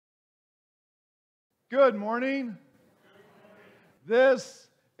Good morning. This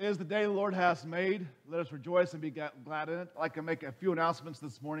is the day the Lord has made. Let us rejoice and be glad in it. I'd like to make a few announcements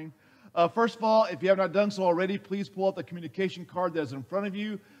this morning. First of all, if you have not done so already, please pull out the communication card that is in front of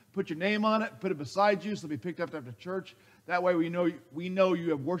you. Put your name on it. Put it beside you so it'll be picked up after church. That way we know you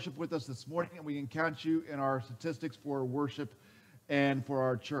have worshiped with us this morning, and we can count you in our statistics for worship and for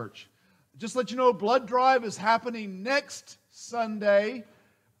our church. Just to let you know, blood drive is happening next Sunday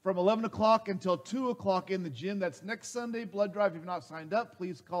from 11 o'clock until 2 o'clock in the gym. That's next Sunday, blood drive. If you've not signed up,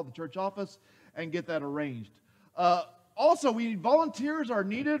 please call the church office and get that arranged. Also, volunteers are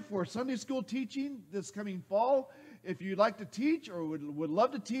needed for Sunday school teaching this coming fall. If you'd like to teach or would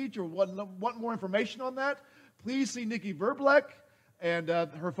love to teach or want more information on that, please see Nikki Verblek, and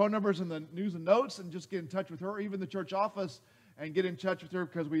her phone number is in the news and notes, and just get in touch with her, or even the church office, and get in touch with her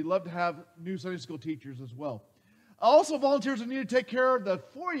because we'd love to have new Sunday school teachers as well. Also, volunteers need to take care of the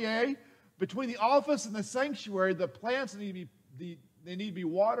foyer between the office and the sanctuary. The plants need to be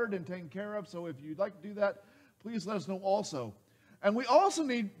watered and taken care of. So if you'd like to do that, please let us know also. And we also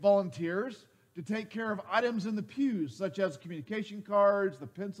need volunteers to take care of items in the pews, such as communication cards, the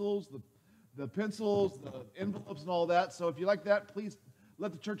pencils, the envelopes, and all that. So if you like that, please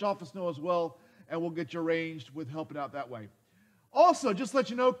let the church office know as well, and we'll get you arranged with helping out that way. Also, just to let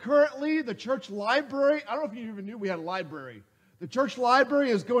you know, currently the church library, I don't know if you even knew we had a library. The church library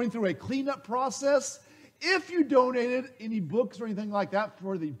is going through a cleanup process. If you donated any books or anything like that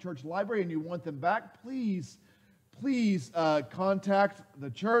for the church library and you want them back, please contact the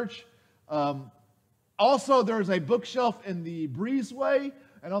church. Also, there's a bookshelf in the breezeway,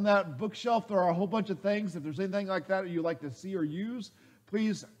 and on that bookshelf there are a whole bunch of things. If there's anything like that you'd like to see or use,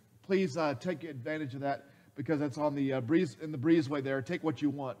 please take advantage of that, because it's on the in the breezeway there. Take what you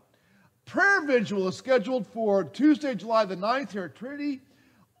want. Prayer vigil is scheduled for Tuesday, July the 9th here at Trinity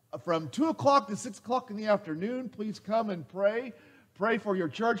from 2 o'clock to 6 o'clock in the afternoon. Please come and pray. Pray for your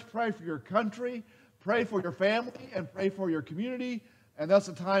church. Pray for your country. Pray for your family, and pray for your community. And that's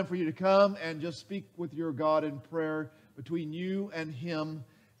the time for you to come and just speak with your God in prayer between you and Him,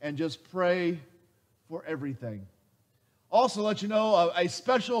 and just pray for everything. Also, let you know, a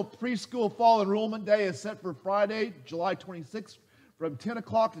special preschool fall enrollment day is set for Friday, July 26th, from 10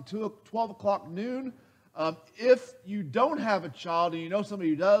 o'clock to 12 o'clock noon. If you don't have a child and you know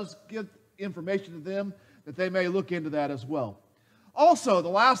somebody who does, give information to them that they may look into that as well. Also, the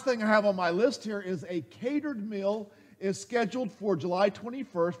last thing I have on my list here is a catered meal is scheduled for July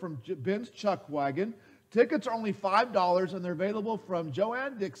 21st from Ben's Chuck Wagon. Tickets are only $5, and they're available from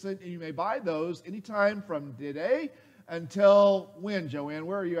Joanne Dixon, and you may buy those anytime from today until when, Joanne?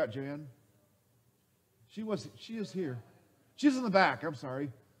 Where are you at, Joanne? She is here. She's in the back. I'm sorry.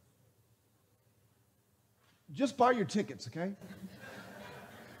 Just buy your tickets, okay?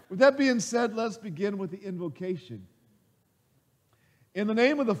 With that being said, let's begin with the invocation. In the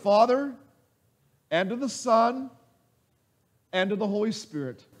name of the Father, and of the Son, and of the Holy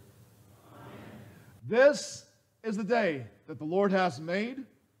Spirit. Amen. This is the day that the Lord has made.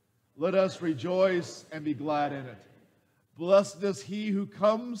 Let us rejoice and be glad in it. Blessed is he who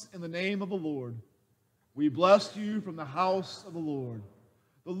comes in the name of the Lord. We bless you from the house of the Lord.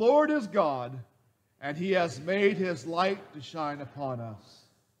 The Lord is God, and he has made his light to shine upon us.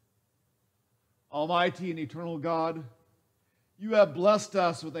 Almighty and eternal God, you have blessed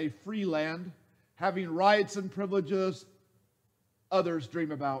us with a free land, having rights and privileges others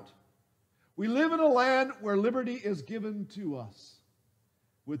dream about. We live in a land where liberty is given to us.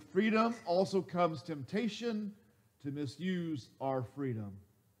 With freedom also comes temptation to misuse our freedom.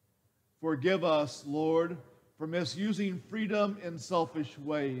 Forgive us, Lord, for misusing freedom in selfish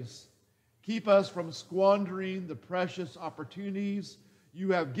ways. Keep us from squandering the precious opportunities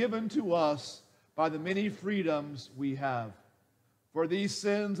you have given to us by the many freedoms we have. For these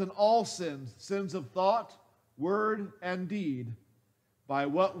sins and all sins, sins of thought, word, and deed, by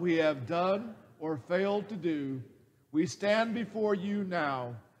what we have done or failed to do, we stand before you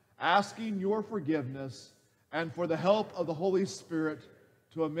now, asking your forgiveness and for the help of the Holy Spirit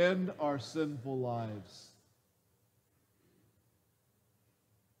to amend our sinful lives.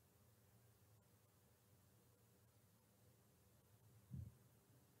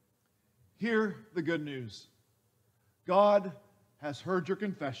 Hear the good news. God has heard your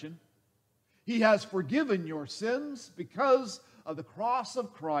confession. He has forgiven your sins because of the cross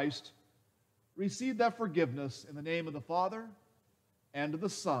of Christ. Receive that forgiveness in the name of the Father, and of the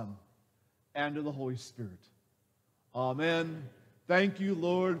Son, and of the Holy Spirit. Amen. Thank you,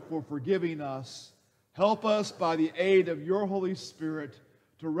 Lord, for forgiving us. Help us by the aid of your Holy Spirit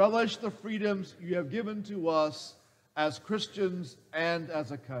to relish the freedoms you have given to us as Christians and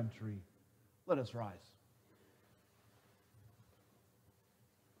as a country. Let us rise.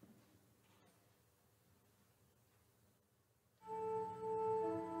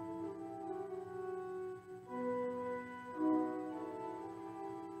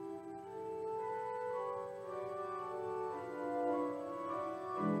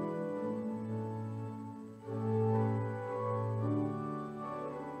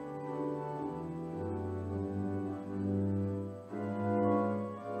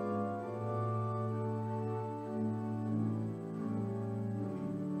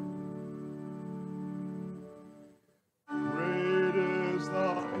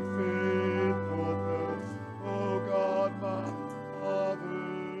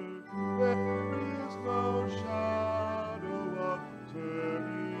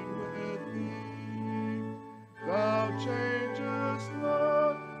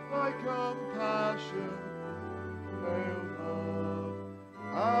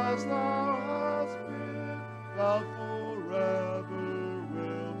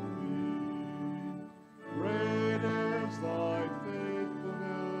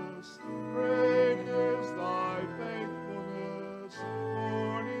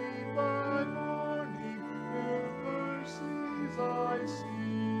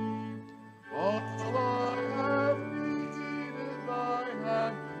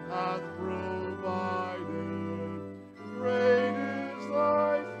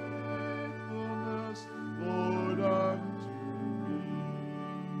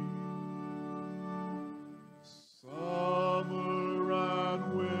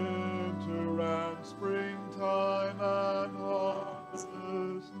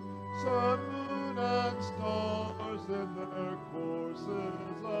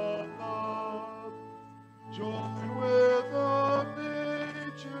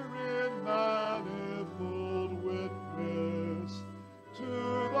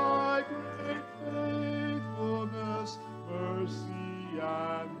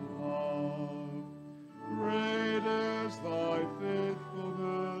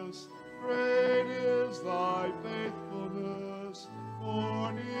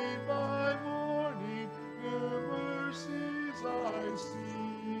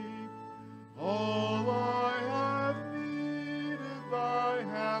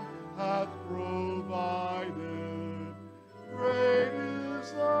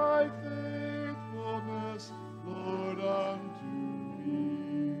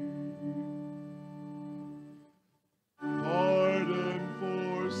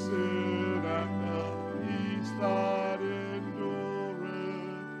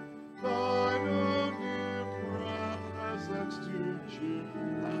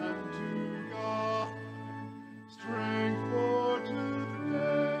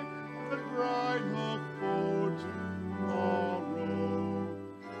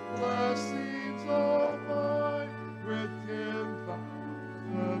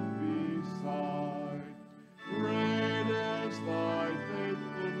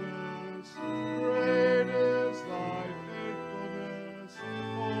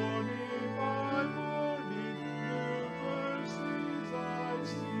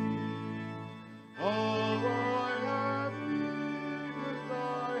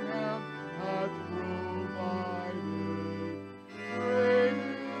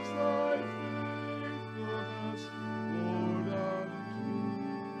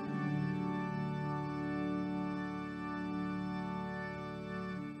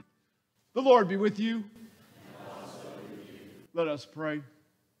 The Lord be with you. Let us pray.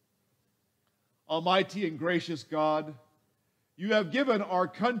 Almighty and gracious God, you have given our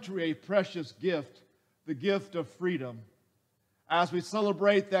country a precious gift, the gift of freedom. As we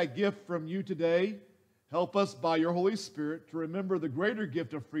celebrate that gift from you today, help us by your Holy Spirit to remember the greater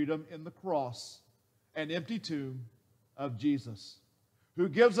gift of freedom in the cross and empty tomb of Jesus, who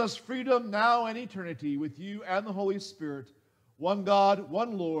gives us freedom now and eternity with you and the Holy Spirit, one God,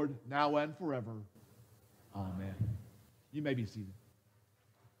 one Lord, now and forever. Amen. You may be seated.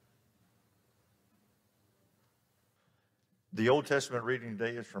 The Old Testament reading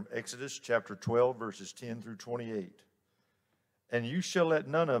today is from Exodus chapter 12, verses 10 through 28. And you shall let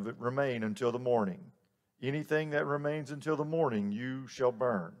none of it remain until the morning. Anything that remains until the morning you shall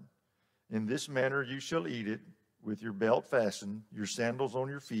burn. In this manner you shall eat it, with your belt fastened, your sandals on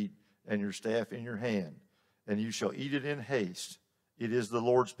your feet, and your staff in your hand. And you shall eat it in haste. It is the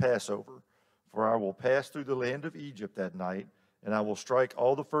Lord's Passover. For I will pass through the land of Egypt that night, and I will strike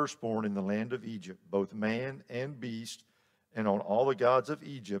all the firstborn in the land of Egypt, both man and beast, and on all the gods of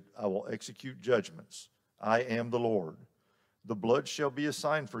Egypt I will execute judgments. I am the Lord. The blood shall be a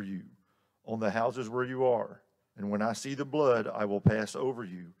sign for you on the houses where you are. And when I see the blood, I will pass over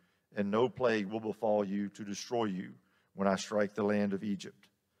you, and no plague will befall you to destroy you when I strike the land of Egypt.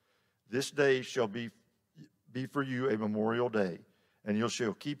 This day shall be for you a memorial day, and you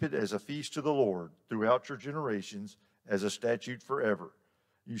shall keep it as a feast to the Lord throughout your generations, as a statute forever.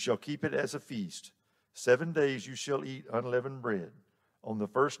 You shall keep it as a feast. 7 days you shall eat unleavened bread. On the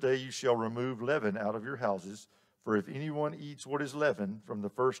first day you shall remove leaven out of your houses, for if anyone eats what is leavened from the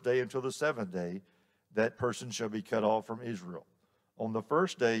first day until the seventh day, that person shall be cut off from Israel. On the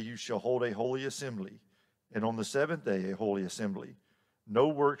first day you shall hold a holy assembly, and on the seventh day a holy assembly. No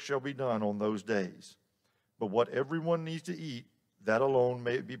work shall be done on those days. But what everyone needs to eat, that alone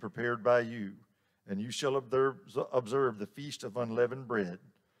may be prepared by you, and you shall observe the feast of unleavened bread.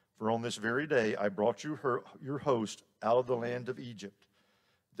 For on this very day I brought you your host out of the land of Egypt.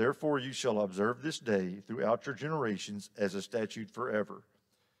 Therefore you shall observe this day throughout your generations as a statute forever.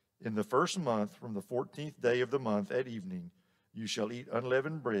 In the first month, from the 14th day of the month at evening, you shall eat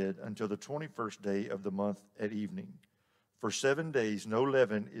unleavened bread until the 21st day of the month at evening. For 7 days no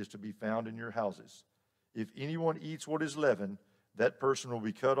leaven is to be found in your houses. If anyone eats what is leavened, that person will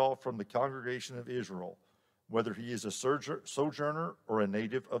be cut off from the congregation of Israel, whether he is a sojourner or a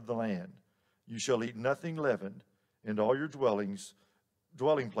native of the land. You shall eat nothing leavened. In all your dwelling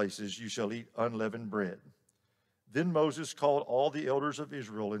places you shall eat unleavened bread. Then Moses called all the elders of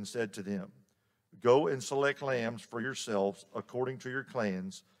Israel and said to them, Go and select lambs for yourselves according to your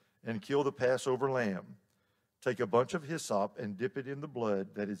clans, and kill the Passover lamb. Take a bunch of hyssop and dip it in the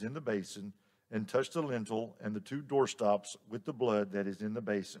blood that is in the basin, and touch the lintel and the 2 doorstops with the blood that is in the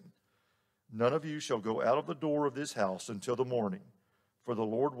basin. None of you shall go out of the door of this house until the morning, for the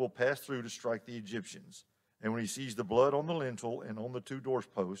Lord will pass through to strike the Egyptians. And when he sees the blood on the lintel and on the 2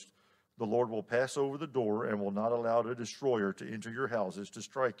 doorposts, the Lord will pass over the door and will not allow the destroyer to enter your houses to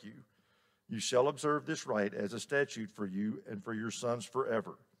strike you. You shall observe this rite as a statute for you and for your sons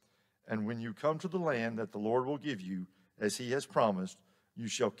forever. And when you come to the land that the Lord will give you, as he has promised, you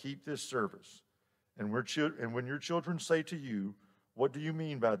shall keep this service. And when your children say to you, What do you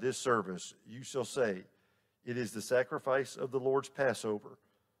mean by this service? You shall say, It is the sacrifice of the Lord's Passover,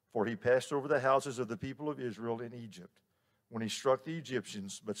 for he passed over the houses of the people of Israel in Egypt, when he struck the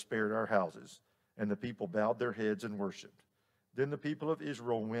Egyptians, but spared our houses. And the people bowed their heads and worshipped. Then the people of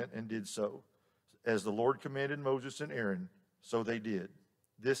Israel went and did so. As the Lord commanded Moses and Aaron, so they did.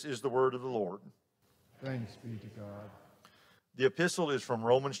 This is the word of the Lord. Thanks be to God. The epistle is from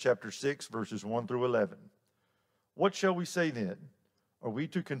Romans chapter 6, verses 1 through 11. What shall we say then? Are we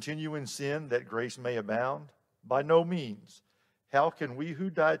to continue in sin that grace may abound? By no means. How can we who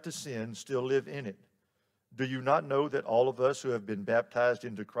died to sin still live in it? Do you not know that all of us who have been baptized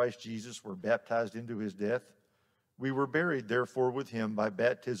into Christ Jesus were baptized into his death? We were buried, therefore, with him by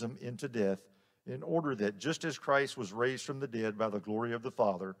baptism into death, in order that just as Christ was raised from the dead by the glory of the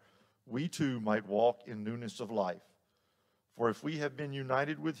Father, we too might walk in newness of life. For if we have been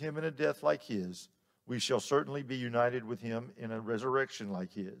united with him in a death like his, we shall certainly be united with him in a resurrection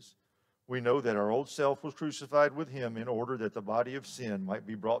like his. We know that our old self was crucified with him in order that the body of sin might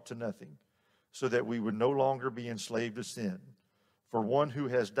be brought to nothing, so that we would no longer be enslaved to sin. For one who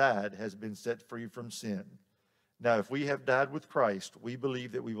has died has been set free from sin. Now, if we have died with Christ, we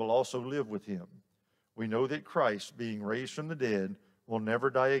believe that we will also live with him. We know that Christ, being raised from the dead, will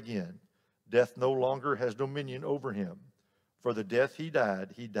never die again. Death no longer has dominion over him. For the death he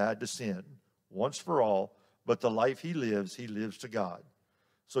died to sin, once for all, but the life he lives to God.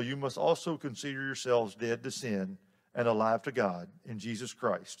 So you must also consider yourselves dead to sin and alive to God in Jesus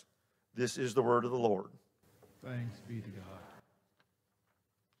Christ. This is the word of the Lord. Thanks be to God.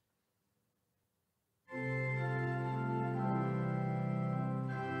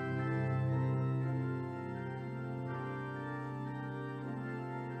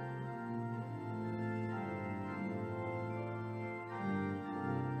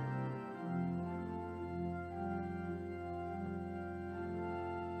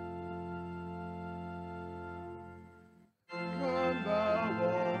 Come thou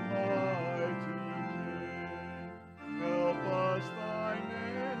almighty King, help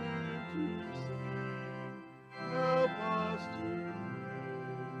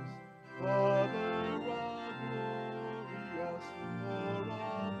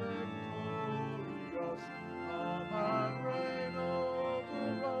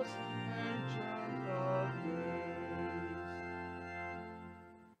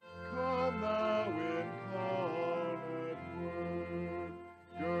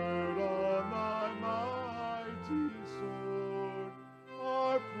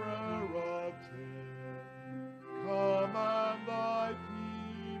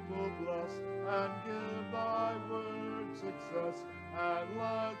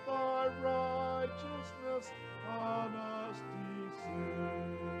word righteousness, honesty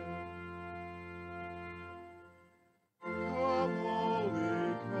sing. Come,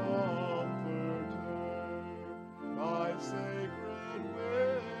 Holy Comforter, thy sacred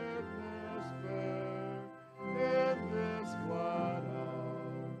witness bear in this glad hour.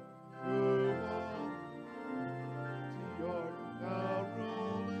 Humanity art now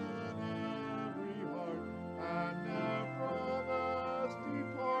ruling every heart, and ne'er from us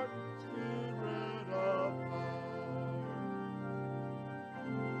depart, Spirit of power.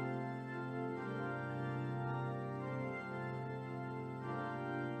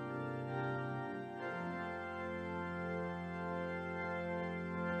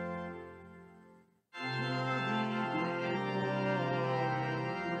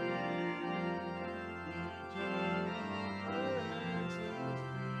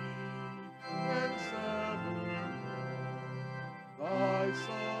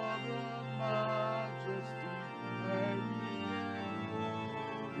 Sovereign majesty, may we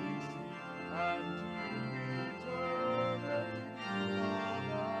glory see, and to eternity love and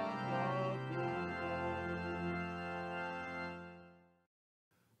adore.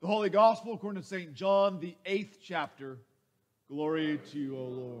 The Holy Gospel according to St. John, the 8th chapter. Glory to you, O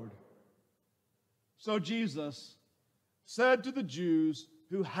Lord. So Jesus said to the Jews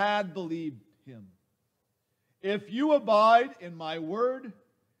who had believed him, if you abide in my word,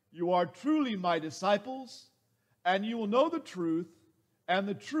 you are truly my disciples, and you will know the truth, and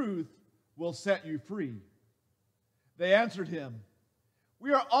the truth will set you free. They answered him,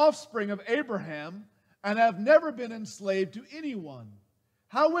 we are offspring of Abraham and have never been enslaved to anyone.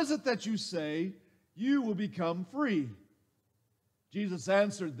 How is it that you say you will become free? Jesus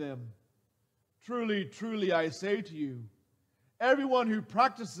answered them, truly, truly, I say to you, everyone who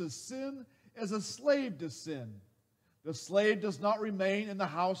practices sin is a slave to sin. The slave does not remain in the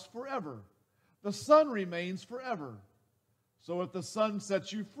house forever. The Son remains forever. So if the Son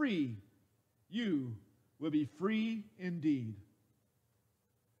sets you free, you will be free indeed.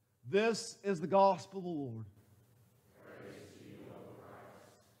 This is the gospel of the Lord. Praise to you, O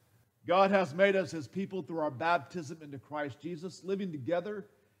Christ. God has made us his people through our baptism into Christ Jesus. Living together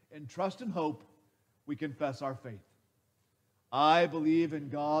in trust and hope, we confess our faith. I believe in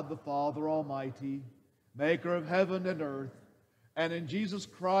God the Father Almighty, maker of heaven and earth, and in Jesus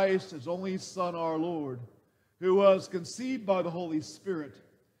Christ, his only Son, our Lord, who was conceived by the Holy Spirit,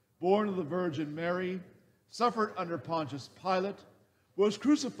 born of the Virgin Mary, suffered under Pontius Pilate, was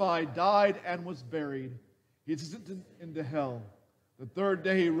crucified, died, and was buried. He descended into hell. The third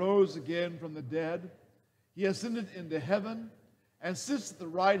day he rose again from the dead. He ascended into heaven and sits at the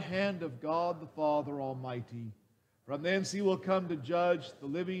right hand of God the Father Almighty. From thence he will come to judge the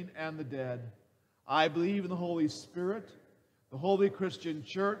living and the dead. I believe in the Holy Spirit, the holy Christian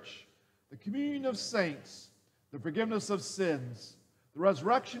church, the communion of saints, the forgiveness of sins, the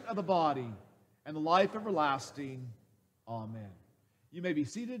resurrection of the body, and the life everlasting. Amen. You may be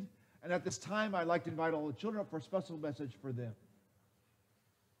seated, and at this time I'd like to invite all the children up for a special message for them.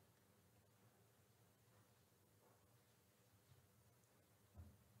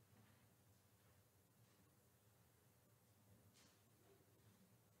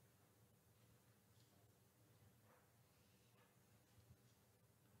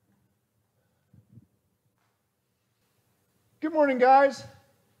 Good morning, guys.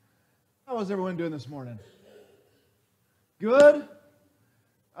 How is everyone doing this morning? Good?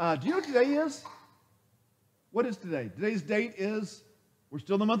 Do you know what today is? What is today? Today's date is, we're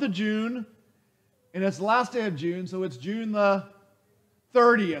still in the month of June, and it's the last day of June, so it's June the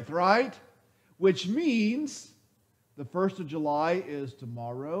 30th, right? Which means the 1st of July is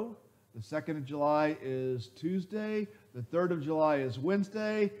tomorrow, the 2nd of July is Tuesday, the 3rd of July is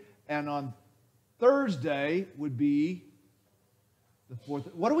Wednesday, and on Thursday would be the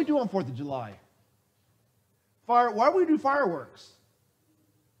 4th. What do we do on 4th of July? Why do we do fireworks?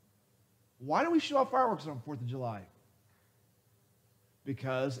 Why do we show off fireworks on 4th of July?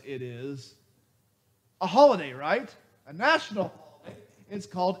 Because it is a holiday, right? A national holiday. It's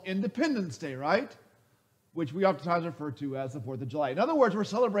called Independence Day, right? Which we oftentimes refer to as the 4th of July. In other words, we're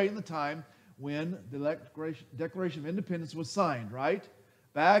celebrating the time when the Declaration of Independence was signed, right?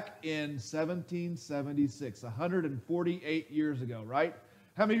 Back in 1776, 148 years ago, right?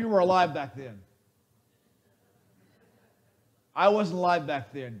 How many of you were alive back then? I wasn't alive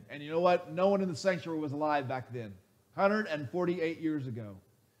back then. And you know what? No one in the sanctuary was alive back then. 148 years ago.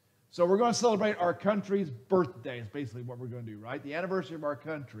 So we're going to celebrate our country's birthday is basically what we're going to do, right? The anniversary of our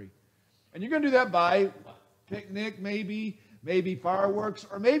country. And you're going to do that by picnic, maybe fireworks,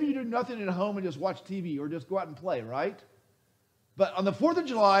 or maybe you do nothing at home and just watch TV or just go out and play, right? But on the 4th of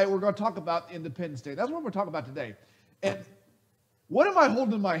July, we're going to talk about Independence Day. That's what we're going to talk about today. And what am I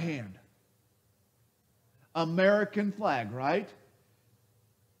holding in my hand? American flag, right?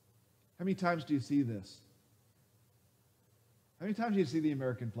 How many times do you see this? How many times do you see the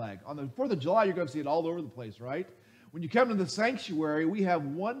American flag? On the 4th of July, you're going to see it all over the place, right? When you come to the sanctuary, we have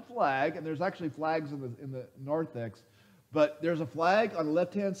one flag, and there's actually flags in the narthex, but there's a flag on the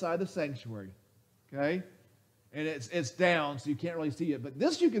left-hand side of the sanctuary, okay? And it's down, so you can't really see it. But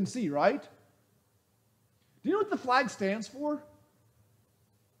this you can see, right? Do you know what the flag stands for?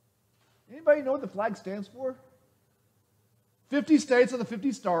 Anybody know what the flag stands for? 50 states of the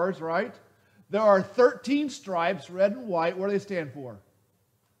 50 stars, right? There are 13 stripes, red and white. What do they stand for?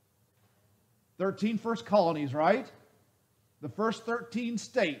 13 first colonies, right? The first 13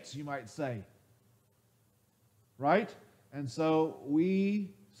 states, you might say. Right? And so we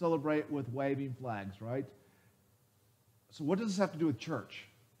celebrate with waving flags, right? So what does this have to do with church?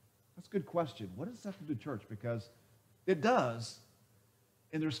 That's a good question. What does this have to do with church? Because it does,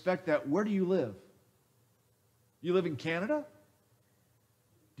 in the respect that, where do you live? You live in Canada?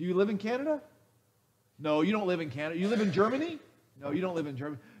 Do you live in Canada? No, you don't live in Canada. You live in Germany? No, you don't live in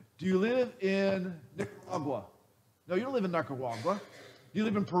Germany. Do you live in Nicaragua? No, you don't live in Nicaragua. Do you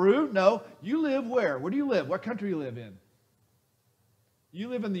live in Peru? No. You live where? Where do you live? What country do you live in? You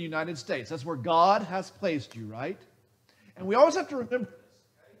live in the United States. That's where God has placed you, right? And we always have to remember this,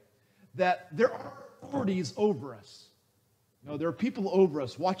 okay? That there are authorities over us. No, there are people over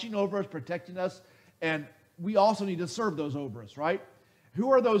us, watching over us, protecting us, and we also need to serve those over us, right? Who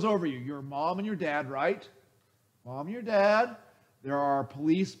are those over you? Your mom and your dad, right? Mom and your dad. There are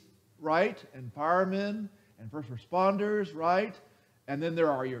police, right? And firemen and first responders, right? And then there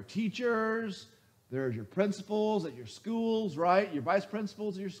are your teachers. There's your principals at your schools, right? Your vice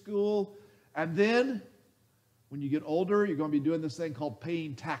principals at your school. And then when you get older, you're going to be doing this thing called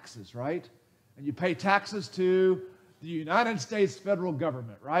paying taxes, right? And you pay taxes to the United States federal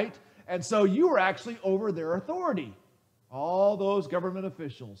government, right? And so you are actually over their authority, all those government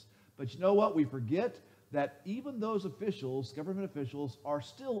officials. But you know what? We forget that even those officials, government officials, are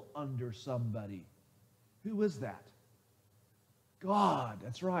still under somebody. Who is that? God.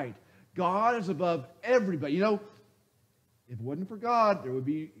 That's right. God is above everybody. You know, if it wasn't for God, there would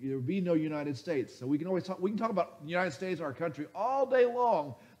be no United States. So we can talk about the United States, our country, all day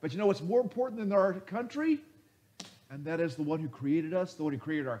long. But you know what's more important than our country? And that is the one who created us, the one who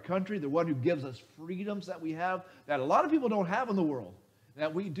created our country, the one who gives us freedoms that we have, that a lot of people don't have in the world,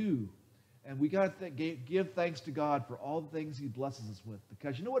 that we do. And we got to give thanks to God for all the things He blesses us with.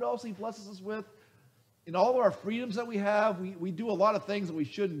 Because you know what else He blesses us with? In all of our freedoms that we have, we do a lot of things that we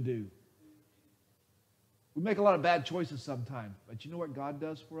shouldn't do. We make a lot of bad choices sometimes. But you know what God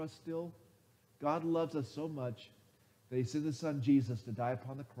does for us still? God loves us so much that He sent His Son Jesus to die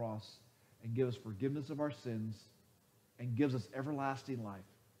upon the cross and give us forgiveness of our sins and gives us everlasting life.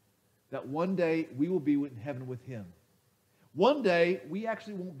 That one day we will be in heaven with Him. One day we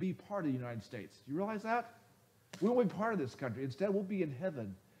actually won't be part of the United States. Do you realize that? We won't be part of this country. Instead, we'll be in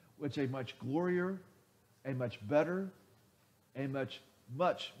heaven, which is a much glorier, a much better, a much,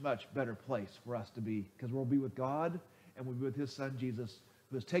 much, much better place for us to be. Because we'll be with God and we'll be with His Son Jesus,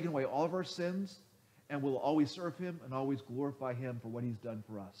 who has taken away all of our sins, and we'll always serve Him and always glorify Him for what He's done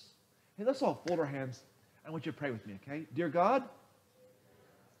for us. Hey, let's all fold our hands. I want you to pray with me, okay? Dear God,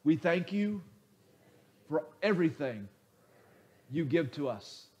 we thank You for everything You give to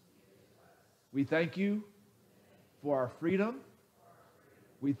us. We thank You for our freedom.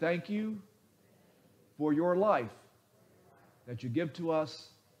 We thank You for Your life that You give to us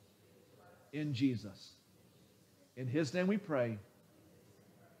in Jesus. In His name we pray.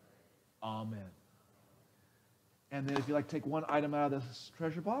 Amen. And then if you'd like to take one item out of this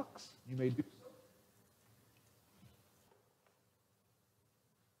treasure box, you may do so.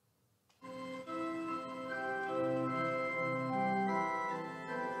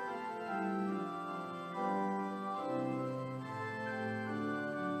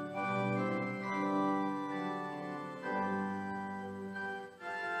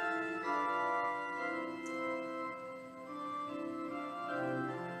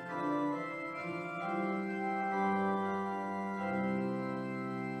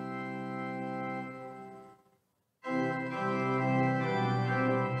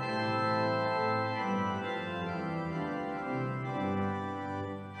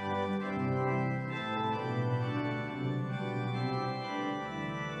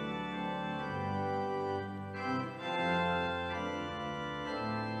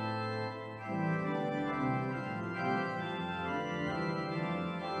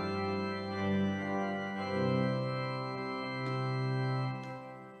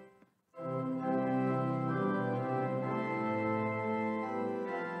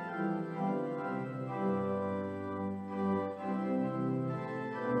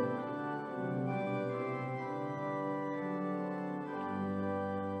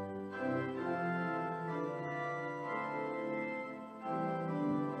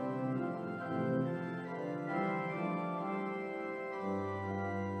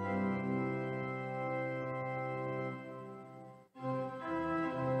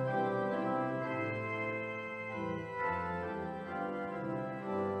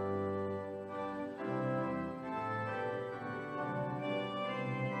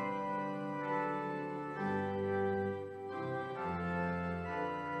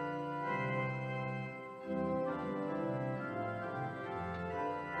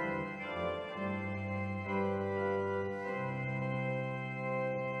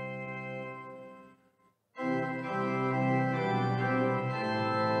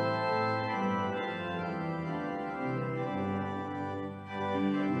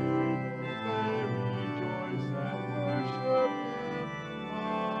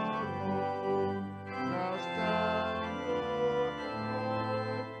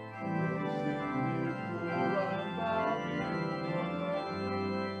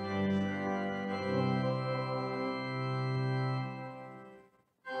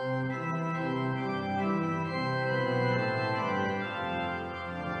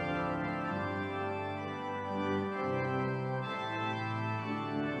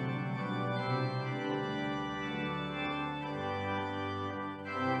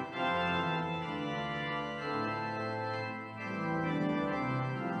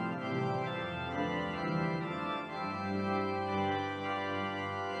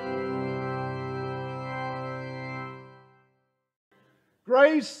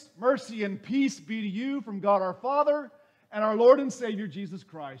 Grace, mercy, and peace be to you from God our Father and our Lord and Savior Jesus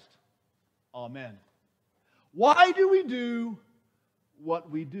Christ. Amen. Why do we do what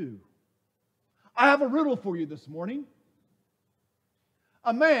we do? I have a riddle for you this morning.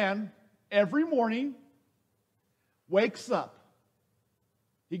 A man every morning wakes up.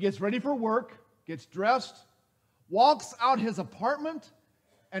 He gets ready for work, gets dressed, walks out his apartment,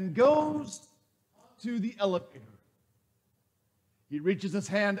 and goes to the elevator. He reaches his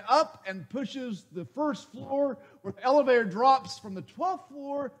hand up and pushes the first floor where the elevator drops from the 12th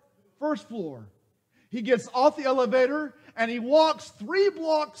floor to the first floor. He gets off the elevator and he walks 3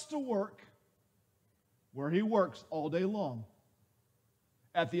 blocks to work, where he works all day long.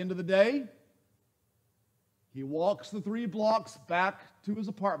 At the end of the day, he walks the 3 blocks back to his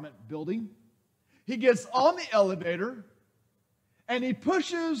apartment building. He gets on the elevator and he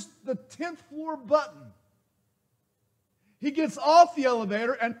pushes the 10th floor button. He gets off the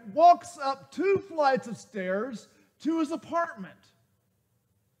elevator and walks up 2 flights of stairs to his apartment.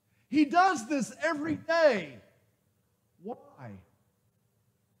 He does this every day. Why?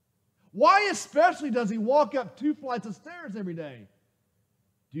 Why especially does he walk up 2 flights of stairs every day?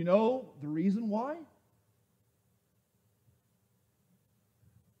 Do you know the reason why?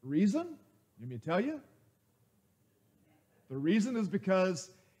 The reason? Let me tell you. The reason is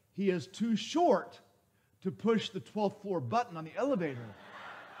because he is too short to push the 12th floor button on the elevator.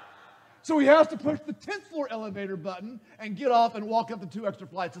 So he has to push the 10th floor elevator button and get off and walk up the 2 extra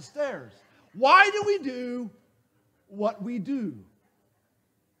flights of stairs. Why do we do what we do?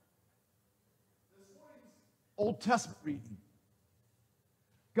 Old Testament reading.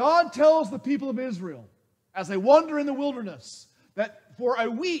 God tells the people of Israel, as they wander in the wilderness, that for a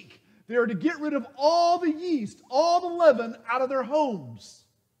week they are to get rid of all the yeast, all the leaven out of their homes.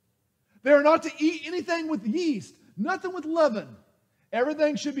 They are not to eat anything with yeast, nothing with leaven.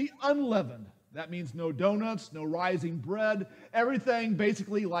 Everything should be unleavened. That means no donuts, no rising bread, everything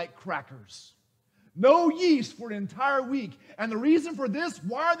basically like crackers. No yeast for an entire week. And the reason for this,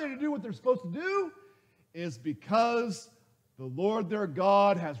 why are they to do what they're supposed to do, is because the Lord their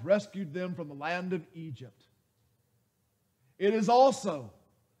God has rescued them from the land of Egypt. It is also,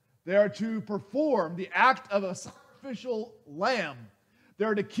 they are to perform the act of a sacrificial lamb.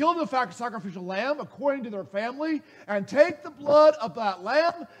 They're to kill the sacrificial lamb according to their family and take the blood of that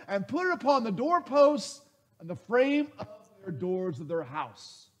lamb and put it upon the doorposts and the frame of their doors of their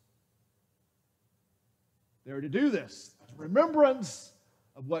house. They're to do this as remembrance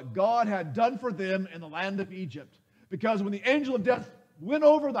of what God had done for them in the land of Egypt. Because when the angel of death went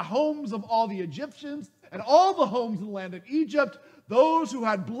over the homes of all the Egyptians and all the homes in the land of Egypt, those who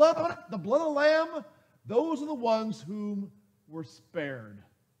had blood on it, the blood of the lamb, those are the ones whom were spared.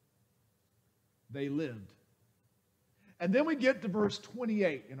 They lived. And then we get to verse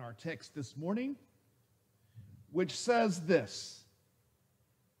 28 in our text this morning, which says this.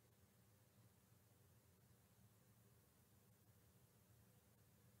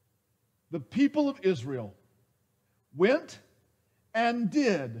 The people of Israel went and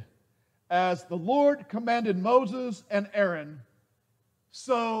did as the Lord commanded Moses and Aaron,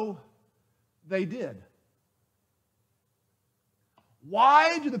 so they did.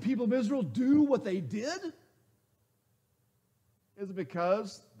 Why do the people of Israel do what they did? Is it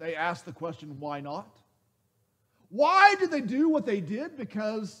because they asked the question, why not? Why did they do what they did?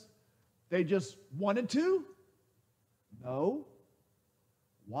 Because they just wanted to? No.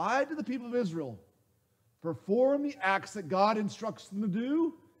 Why do the people of Israel perform the acts that God instructs them to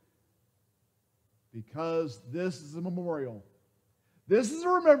do? Because this is a memorial. This is a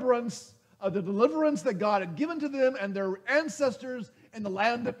remembrance of the deliverance that God had given to them and their ancestors in the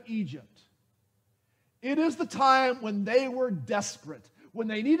land of Egypt. It is the time when they were desperate, when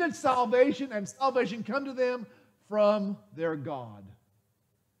they needed salvation, and salvation come to them from their God,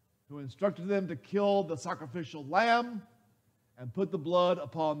 who instructed them to kill the sacrificial lamb and put the blood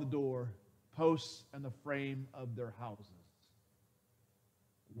upon the door posts and the frame of their houses.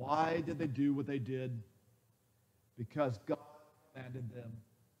 Why did they do what they did? Because God commanded them,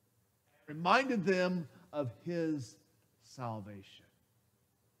 reminded them of His salvation.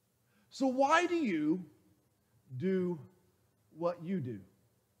 So why do you do what you do?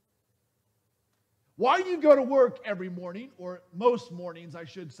 Why do you go to work every morning, or most mornings I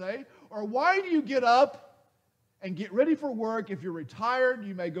should say? Or why do you get up and get ready for work? If you're retired,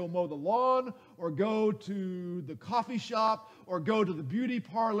 you may go mow the lawn, or go to the coffee shop, or go to the beauty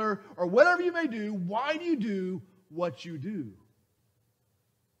parlor, or whatever you may do. Why do you do what you do?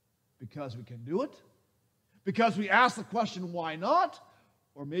 Because we can do it? Because we ask the question, why not?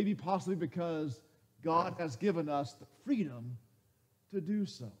 Or maybe possibly because God has given us the freedom to do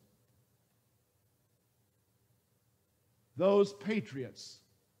so. Those patriots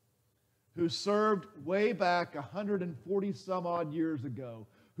who served way back 140 some odd years ago,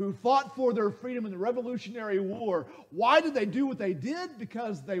 who fought for their freedom in the Revolutionary War, why did they do what they did?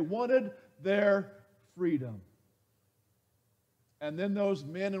 Because they wanted their freedom. And then those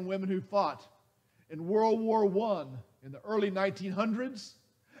men and women who fought in World War I in the early 1900s,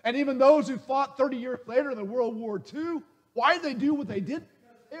 and even those who fought 30 years later in the World War II, why did they do what they did?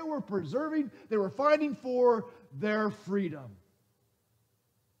 Because they were preserving, they were fighting for their freedom.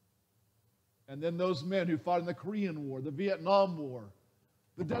 And then those men who fought in the Korean War, the Vietnam War,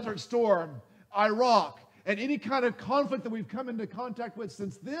 the Desert Storm, Iraq, and any kind of conflict that we've come into contact with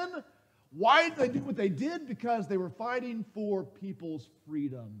since then, why did they do what they did? Because they were fighting for people's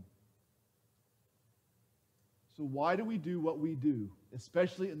freedom. So why do we do what we do,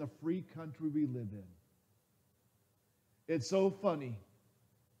 especially in the free country we live in? It's so funny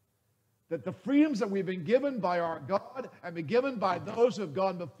that the freedoms that we've been given by our God and been given by those who have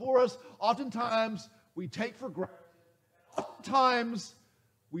gone before us, oftentimes we take for granted. Oftentimes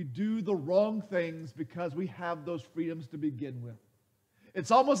we do the wrong things because we have those freedoms to begin with.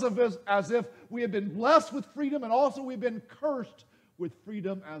 It's almost as if we have been blessed with freedom and also we've been cursed with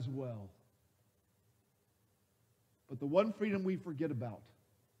freedom as well. But the one freedom we forget about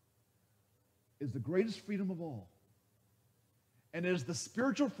is the greatest freedom of all. And it is the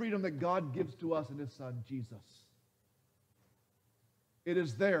spiritual freedom that God gives to us in His Son, Jesus. It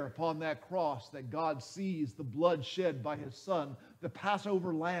is there upon that cross that God sees the blood shed by His Son, the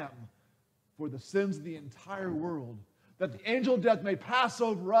Passover lamb, for the sins of the entire world. That the angel of death may pass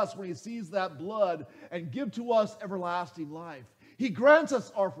over us when He sees that blood and give to us everlasting life. He grants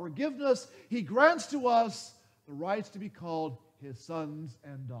us our forgiveness. He grants to us the rights to be called His sons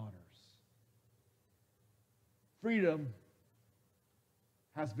and daughters. Freedom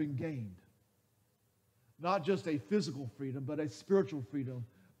has been gained. Not just a physical freedom, but a spiritual freedom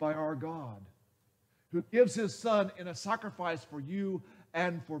by our God, who gives His Son in a sacrifice for you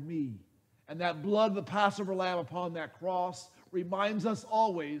and for me. And that blood of the Passover lamb upon that cross reminds us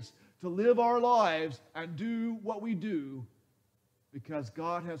always to live our lives and do what we do because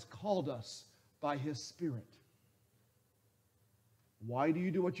God has called us by His Spirit. Why do you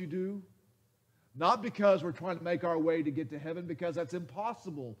do what you do? Not because we're trying to make our way to get to heaven, because that's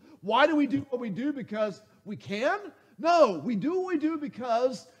impossible. Why do we do what we do? Because we can? No, we do what we do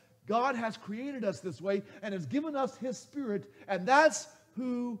because God has created us this way and has given us His Spirit, and that's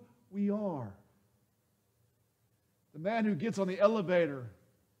who we are. The man who gets on the elevator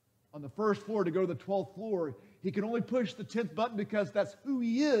on the first floor to go to the 12th floor, he can only push the 10th button because that's who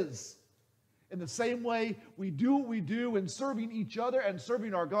he is. In the same way, we do what we do in serving each other and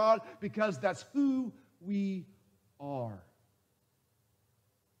serving our God because that's who we are.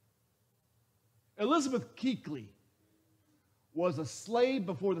 Elizabeth Keekly was a slave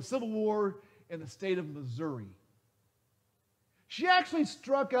before the Civil War in the state of Missouri. She actually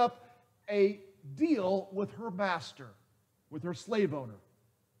struck up a deal with her master, with her slave owner.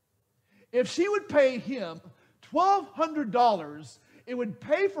 If she would pay him $1,200, it would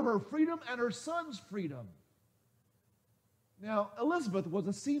pay for her freedom and her son's freedom. Now, Elizabeth was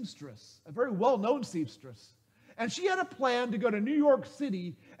a seamstress, a very well-known seamstress. And she had a plan to go to New York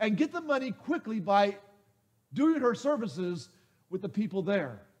City and get the money quickly by doing her services with the people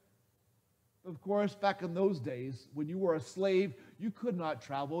there. Of course, back in those days, when you were a slave, you could not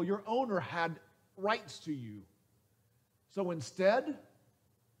travel. Your owner had rights to you. So instead,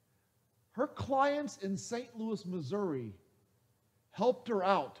 her clients in St. Louis, Missouri, helped her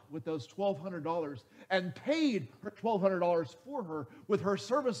out with those $1,200 and paid her $1,200 for her with her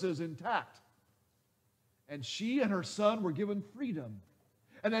services intact. And she and her son were given freedom.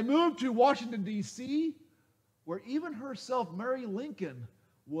 And they moved to Washington, D.C., where even herself, Mary Lincoln,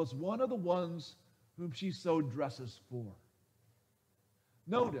 was one of the ones whom she sewed dresses for.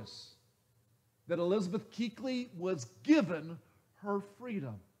 Notice that Elizabeth Keekly was given her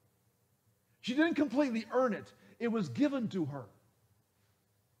freedom. She didn't completely earn it. It was given to her.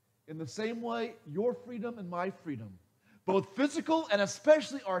 In the same way, your freedom and my freedom, both physical and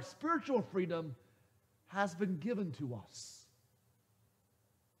especially our spiritual freedom, has been given to us.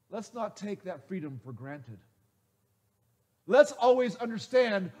 Let's not take that freedom for granted. Let's always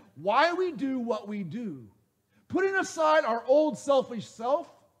understand why we do what we do, putting aside our old selfish self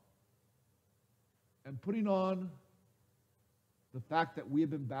and putting on the fact that we have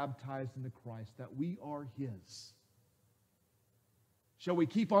been baptized into Christ, that we are His. Shall we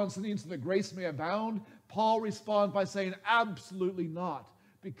keep on sinning so that grace may abound? Paul responds by saying, absolutely not,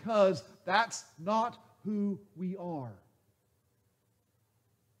 because that's not who we are.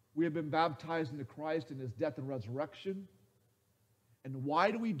 We have been baptized into Christ in his death and resurrection. And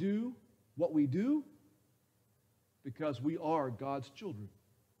why do we do what we do? Because we are God's children.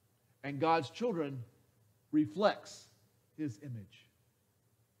 And God's children reflects his image.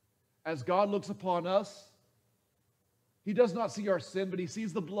 As God looks upon us, he does not see our sin, but he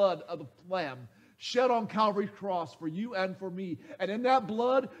sees the blood of the Lamb shed on Calvary's cross for you and for me. And in that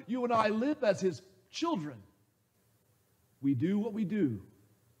blood, you and I live as his children. We do what we do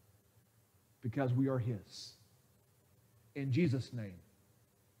because we are his. In Jesus' name,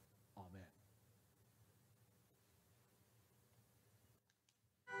 amen.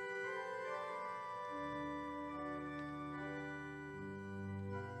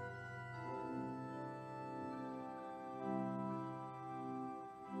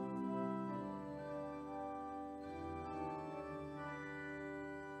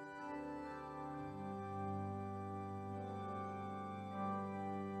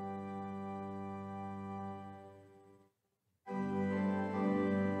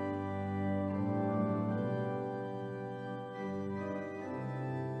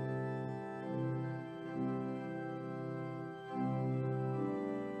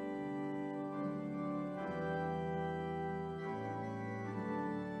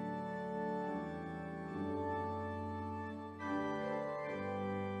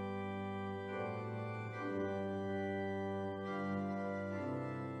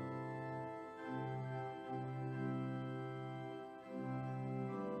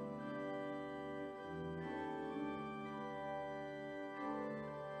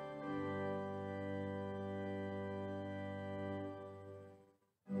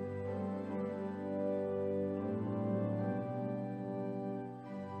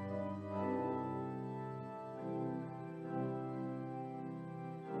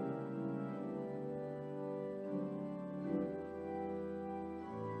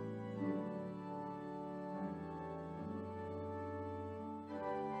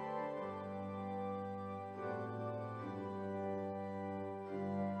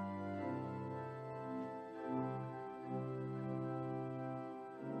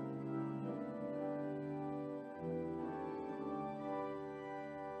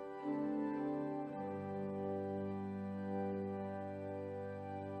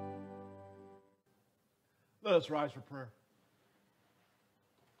 Let us rise for prayer.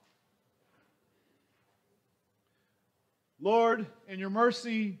 Lord, in your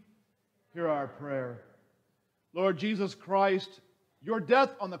mercy, hear our prayer. Lord Jesus Christ, your death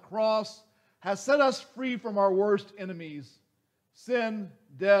on the cross has set us free from our worst enemies, sin,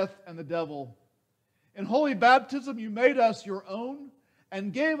 death, and the devil. In holy baptism, you made us your own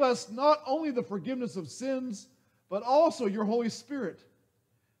and gave us not only the forgiveness of sins, but also your Holy Spirit.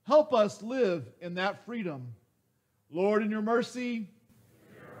 Help us live in that freedom. Lord, in your mercy,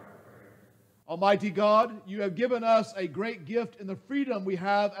 Almighty God, you have given us a great gift in the freedom we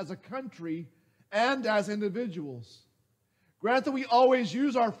have as a country and as individuals. Grant that we always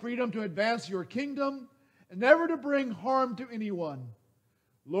use our freedom to advance your kingdom and never to bring harm to anyone.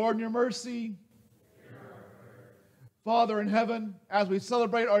 Lord, in your mercy, Father in heaven, as we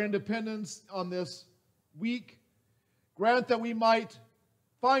celebrate our independence on this week, grant that we might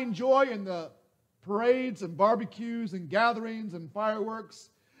find joy in the parades and barbecues and gatherings and fireworks.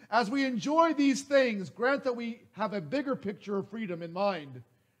 As we enjoy these things, grant that we have a bigger picture of freedom in mind.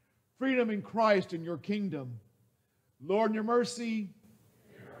 Freedom in Christ and your kingdom. Lord, in your mercy,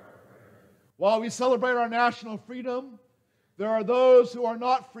 while we celebrate our national freedom, there are those who are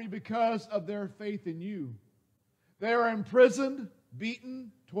not free because of their faith in you. They are imprisoned,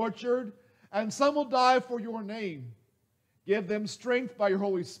 beaten, tortured, and some will die for your name. Give them strength by your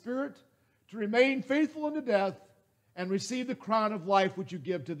Holy Spirit to remain faithful unto death and receive the crown of life which you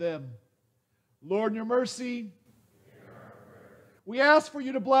give to them. Lord, in your mercy, we ask for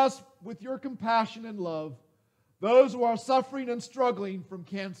you to bless with your compassion and love those who are suffering and struggling from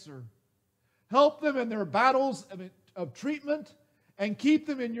cancer. Help them in their battles of treatment and keep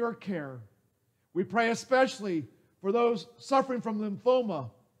them in your care. We pray especially for those suffering from lymphoma,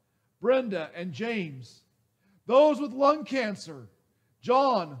 Brenda and James, those with lung cancer,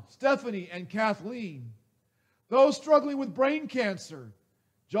 John, Stephanie, and Kathleen, those struggling with brain cancer,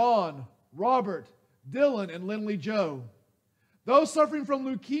 John, Robert, Dylan, and Lindley Joe, those suffering from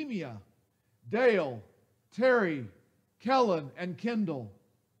leukemia, Dale, Terry, Kellen, and Kendall,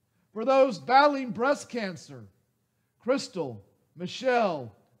 for those battling breast cancer, Crystal,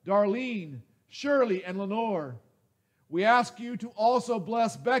 Michelle, Darlene, Shirley, and Lenore. We ask you to also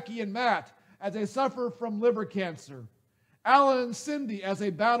bless Becky and Matt as they suffer from liver cancer, Alan and Cindy as they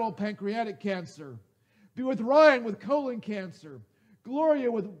battle pancreatic cancer. Be with Ryan with colon cancer,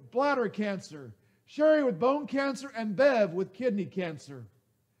 Gloria with bladder cancer, Sherry with bone cancer, and Bev with kidney cancer.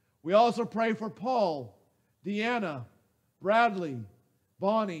 We also pray for Paul, Deanna, Bradley,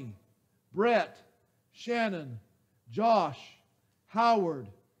 Bonnie, Brett, Shannon, Josh, Howard,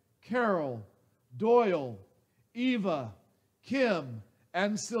 Carol, Doyle, Eva, Kim,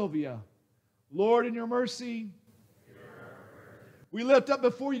 and Sylvia. Lord, in your mercy, we lift up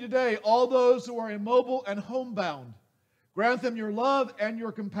before you today all those who are immobile and homebound. Grant them your love and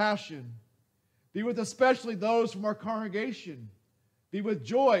your compassion. Be with especially those from our congregation. Be with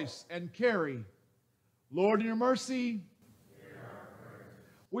Joyce and Carrie. Lord, in your mercy,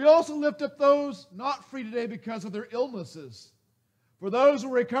 we also lift up those not free today because of their illnesses. For those who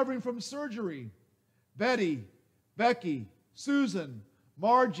are recovering from surgery, Betty, Becky, Susan,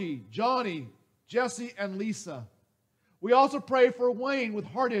 Margie, Johnny, Jesse, and Lisa. We also pray for Wayne with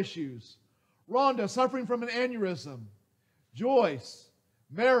heart issues, Rhonda suffering from an aneurysm, Joyce,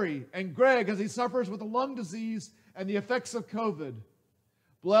 Mary, and Greg as he suffers with a lung disease and the effects of COVID.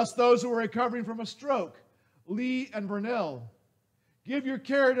 Bless those who are recovering from a stroke, Lee and Burnell. Give your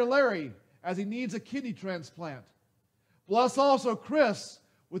care to Larry as he needs a kidney transplant. Bless also Chris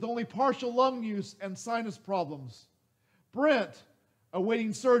with only partial lung use and sinus problems. Brent,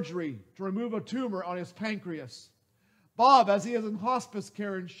 awaiting surgery to remove a tumor on his pancreas. Bob, as he is in hospice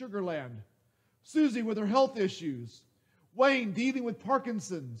care in Sugar Land. Susie with her health issues. Wayne dealing with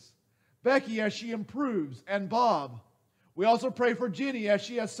Parkinson's. Becky as she improves, and Bob. We also pray for Jenny as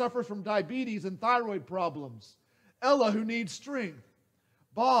she has suffered from diabetes and thyroid problems. Ella, who needs strength.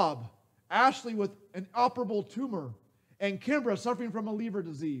 Bob, Ashley with an operable tumor, and Kimbra suffering from a liver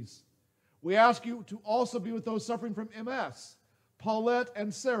disease. We ask you to also be with those suffering from MS, Paulette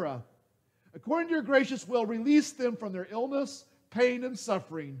and Sarah. According to your gracious will, release them from their illness, pain, and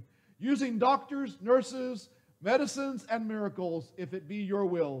suffering, using doctors, nurses, medicines, and miracles, if it be your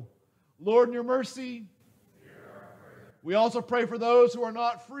will. Lord, in your mercy, we also pray for those who are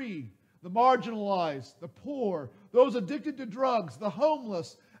not free, the marginalized, the poor, those addicted to drugs, the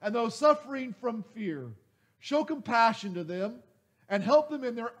homeless, and those suffering from fear. Show compassion to them and help them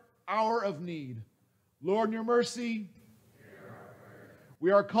in their hour of need. Lord, in your mercy,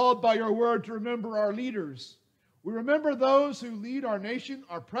 we are called by your word to remember our leaders. We remember those who lead our nation,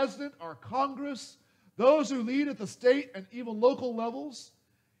 our president, our Congress, those who lead at the state and even local levels.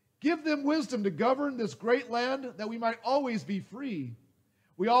 Give them wisdom to govern this great land that we might always be free.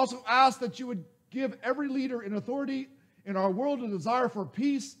 We also ask that you would give every leader in authority in our world a desire for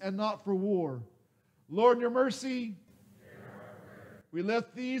peace and not for war. Lord, in your mercy, we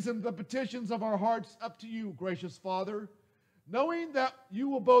lift these and the petitions of our hearts up to you, gracious Father, knowing that you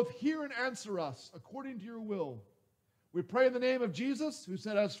will both hear and answer us according to your will. We pray in the name of Jesus, who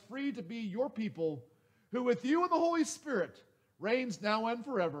set us free to be your people, who with you and the Holy Spirit reigns now and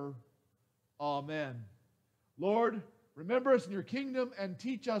forever. Amen. Lord, remember us in your kingdom and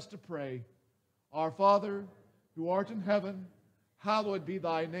teach us to pray. Our Father, who art in heaven, hallowed be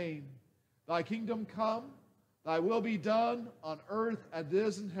thy name. Thy kingdom come, thy will be done on earth as it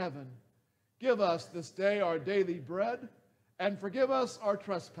is in heaven. Give us this day our daily bread, and forgive us our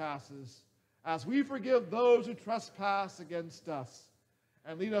trespasses, as we forgive those who trespass against us.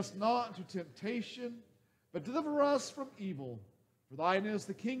 And lead us not into temptation, but deliver us from evil. For thine is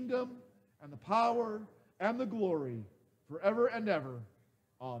the kingdom, and the power, and the glory, forever and ever.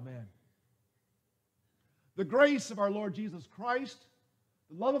 Amen. The grace of our Lord Jesus Christ,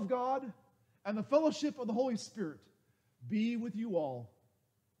 the love of God, and the fellowship of the Holy Spirit be with you all.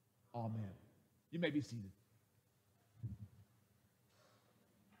 Amen. You may be seated.